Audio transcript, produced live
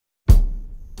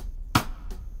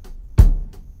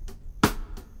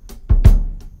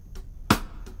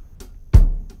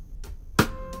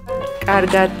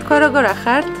კარგად, თქვენ როგორ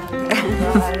ახართ?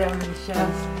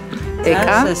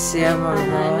 ეკა?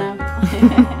 სასიამოვნოა.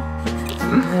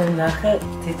 ნახე,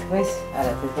 თითქმის,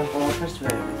 არა, თითქოს ყველაფერს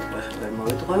ვერ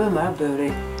მოვიტყვები, მაგრამ ბევრი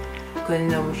თქვენი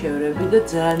ნამუშევრები და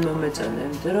ძალიან მომეწონა,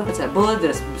 იმიტომ რომ ბოლო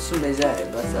დროს სულ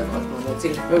ეზარება სადღაც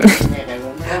მონაწილეობას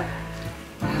მიიღებენ და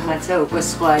ხაცა უკვე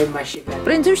სხვა იმაში გადა.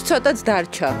 პრინციპში ცოტაც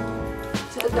დარჩა.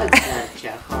 ცოტაც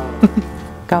დარჩა, ხო.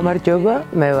 გამარჯობა,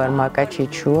 მე ვარ მაკა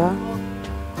Chichua,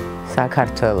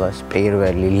 საქართველოს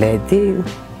პირველი ლედი,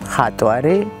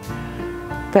 ხატვარი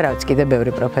და რაც კიდე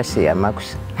ბევრი პროფესია მაქვს.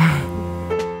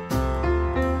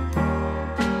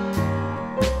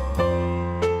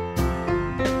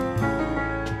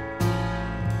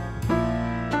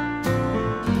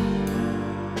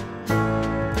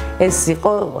 ეს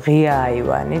იყო ღია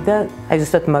აივანი და აი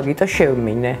ზუსტად მაგიტო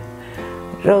შევმინე.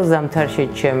 რომ ზამთარში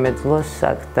შემეძლოს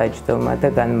აქ დაჯდომა და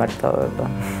განმარტოვება.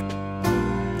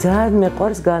 ძალიან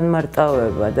მიყვარს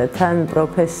განმარტოვება და თან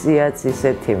პროფესიაც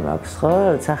ისეთი მაქვს, ხო?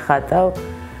 როცა ხატავ,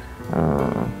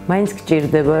 მაინც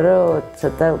გჭირდება რომ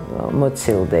ცოტა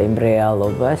მოცილდე იმ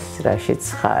რეალობას, რაშიც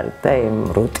ხარ და იმ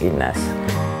რუტინას.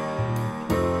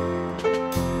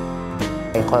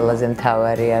 ყველაზე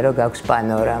მთავარია რომ გაქვს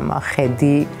პანორამა,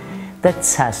 ხედი და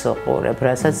ცას უყურებ,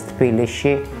 რასაც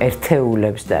თბილისში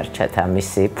ერთეულებს დარჩათ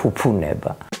ამისი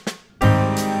ფუფუნება.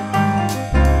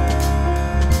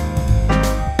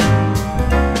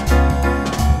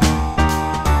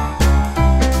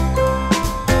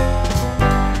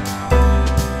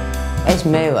 ეს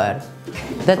მე ვარ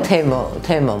და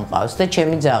თემო მყავს და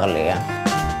ჩემი ძაღლია.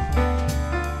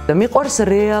 და მიყვარს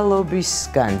რეალობის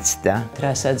განცდა,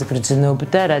 რასაც გრძნობ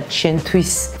და რაც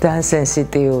შენთვის ძალიან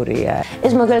სენსიტიურია.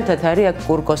 ეს მაგალითად არის აქ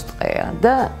კურკოს ტყეა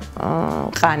და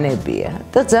ყანებია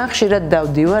და ძალიან ხშირად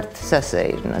დავდივართ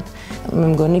სასეირნოდ. მე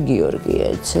მგონი გიორგია,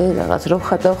 იცი, რაღაც რო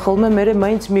ხატავ ხოლმე, მე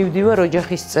მაინც მივდივარ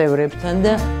ოჯახის წევრებთან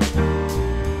და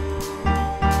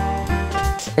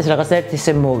ეს რაღაც ერთ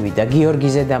ისე მოვიდა,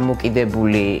 გიორგიზე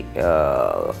დამოკიდებული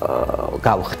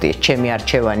გავხდი, ჩემი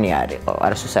არჩევანი არისო,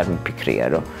 არასდროს არ მიფიქრია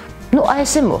რომ აი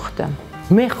ესე მოხდა.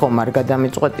 მე ხომ არ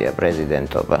გადამიწყვეტია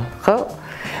პრეზიდენტობა, ხო?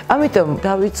 ამიტომ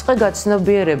დავიწყე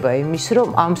გაცნობიერება იმის, რომ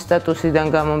ამ სტატუსიდან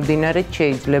გამომდინარე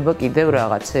შეიძლება კიდევ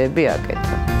რაღაცეები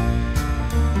აკეთო.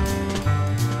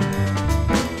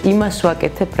 იმას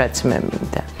ვაკეთებ, რაც მე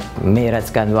მინდა. მე რაც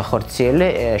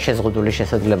განვახორციელე შეზღუდული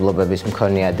შესაძლებლობების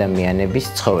მქონე ადამიანების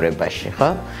ცხოვრებაში, ხო?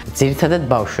 ძირითადად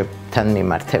ბავშვებთან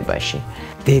მიმართებაში.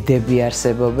 დედები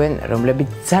არსებობენ, რომლებიც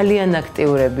ძალიან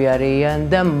აქტიურები არიან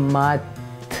და მათ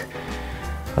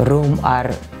რომ არ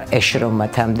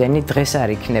ეშრომათ ამდენი დღეს არ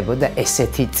იქნებოდა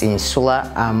ესეთი წინსვლა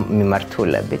ამ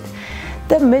მიმართულებით.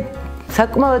 და მე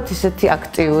საკმაოდ ისეთი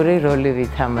აქტიური როლი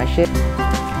ვითამაშე.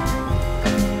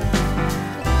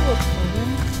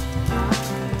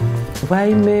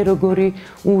 ვაიმე როგორი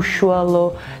უშუალო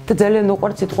და ძალიან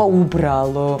უყვარს სიტყვა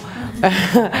უბრალო.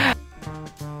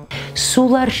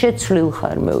 სულ არ შეცვლილ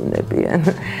ხარ მეუნებიან.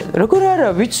 როგორ არა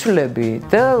ვიცვლები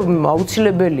და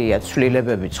აუცილებელია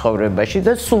ცვლილებები ცხოვრებაში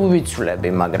და სულ ვიცვლები,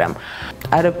 მაგრამ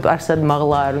არსად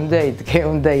მაღლა არ უნდა იდგე,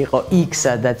 უნდა იყო იქ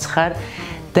სადაც ხარ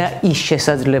და ის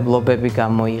შესაძლებლობები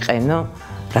გამოიყენო,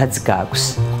 რაც გაქვს.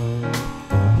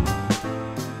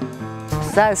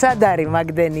 სად არის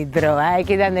მაგდენი დრო? აი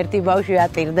კიდან ერთი ბავშვი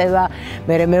ატირდება,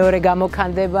 მერე მეორე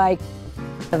გამოქანდება, აი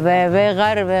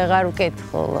ვეღარ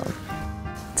ვკითხულობ.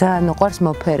 ძალიან უყვარს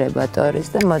მოფერება ტორის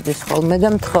და მოდის ხოლმე და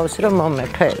მთხოვს რომ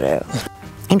მომეფერეო.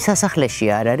 იმ სასახლეში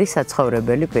არ არის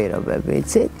საცხოვრებელი პირობები,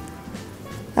 იცით?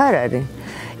 არ არის.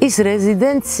 ის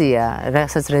რეზიდენცია,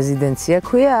 რასაც რეზიდენცია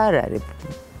ქვია, არ არის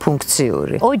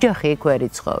ფუნქციური. ოჯახი იქ ვერ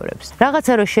იცხოვრებს.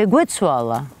 რაღაცა რომ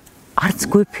შეგვეცვალა, არც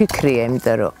გვიფიქრია,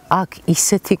 იმიტომ რომ აქ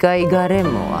ისეთი კაი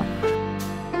გარემოა.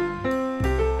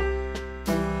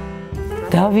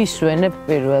 დავისვენებ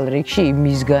პირველ რიგში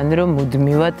იმისგან, რომ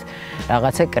მუდმივად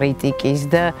რაღაცა კრიტიკის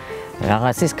და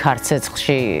რაღაცის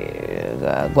ქარცეცხლში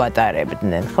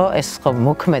გვატარებდნენ, ხო? ეს ხო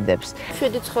მოქმედებს.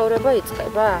 შვიდი ცხოვრება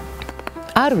იწყება?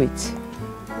 არ ვიცი.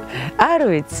 არ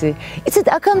ვიცი. იცით,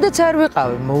 აქამდეც არ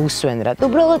ვიყავი მოусვენრად.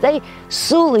 უბრალოდ აი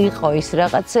სულ იყო ის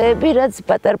რაღაცეები, რაც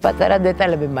პატარ-პატარა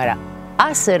დეტალები, მაგრამ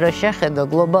ასე რომ შეხედო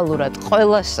გლობალურად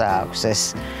ყველას აქვს ეს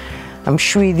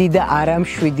მშვიდი და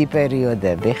არამშვიდი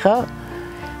პერიოდები, ხო?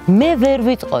 მე ვერ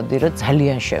ვიტყოდი, რომ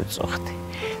ძალიან შევწუხდი.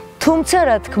 თუმცა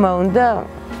რა თქმა უნდა,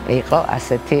 იყო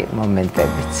ასეთი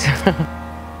მომენტებიც.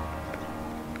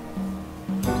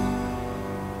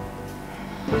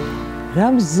 რა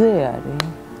მზე არის?